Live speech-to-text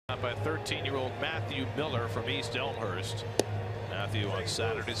By 13-year-old Matthew Miller from East Elmhurst. Matthew on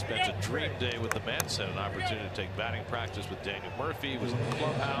Saturday spent a dream day with the Mets, had an opportunity to take batting practice with Daniel Murphy. He was in the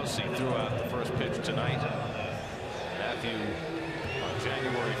clubhouse. He threw out the first pitch tonight. Matthew on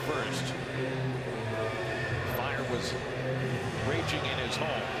January 1st. Fire was raging in his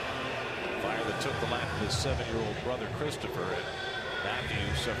home. Fire that took the life of his 7-year-old brother Christopher. And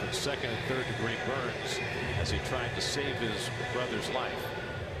Matthew suffered second and third degree burns as he tried to save his brother's life.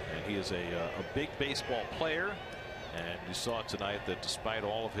 He is a big baseball player, and you saw tonight that despite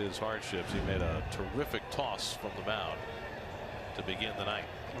all of his hardships, he made a terrific toss from the mound to begin the night.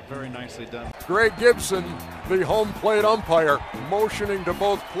 Very nicely done. Greg Gibson, the home plate umpire, motioning to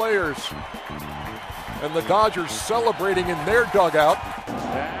both players. And the Dodgers celebrating in their dugout.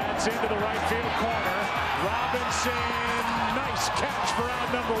 That's into the right field corner. Robinson, nice catch for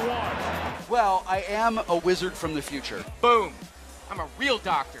out number one. Well, I am a wizard from the future. Boom. I'm a real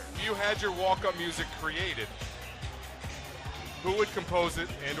doctor. If you had your walk-up music created, who would compose it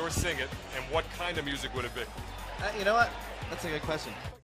and or sing it, and what kind of music would it be? You know what? That's a good question.